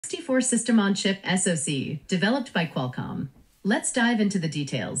64 System-on-Chip SoC, developed by Qualcomm. Let's dive into the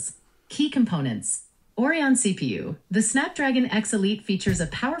details. Key components. Oryon CPU. The Snapdragon X Elite features a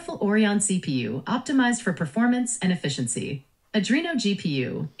powerful Oryon CPU optimized for performance and efficiency. Adreno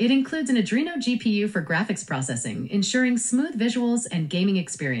GPU. It includes an Adreno GPU for graphics processing, ensuring smooth visuals and gaming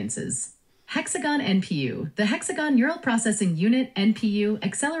experiences. Hexagon NPU. The Hexagon Neural Processing Unit (NPU)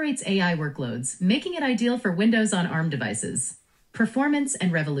 accelerates AI workloads, making it ideal for Windows on ARM devices. Performance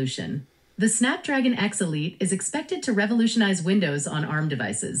and revolution. The Snapdragon X Elite is expected to revolutionize Windows on ARM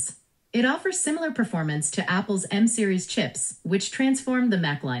devices. It offers similar performance to Apple's M-series chips, which transform the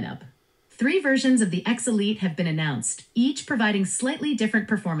Mac lineup. 3 versions of the X Elite have been announced, each providing slightly different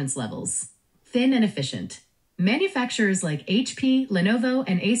performance levels. Thin and efficient. Manufacturers like HP, Lenovo,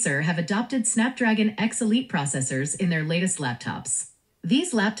 and Acer have adopted Snapdragon X Elite processors in their latest laptops.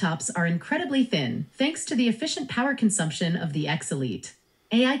 These laptops are incredibly thin, thanks to the efficient power consumption of the X Elite.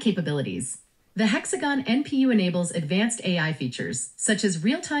 AI capabilities. The Hexagon NPU enables advanced AI features, such as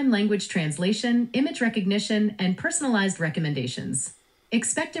real-time language translation, image recognition, and personalized recommendations.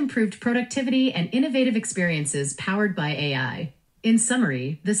 Expect improved productivity and innovative experiences powered by AI. In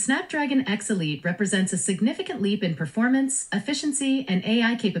summary, the Snapdragon X Elite represents a significant leap in performance, efficiency, and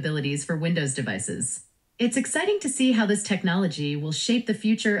AI capabilities for Windows devices. It's exciting to see how this technology will shape the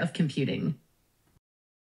future of computing.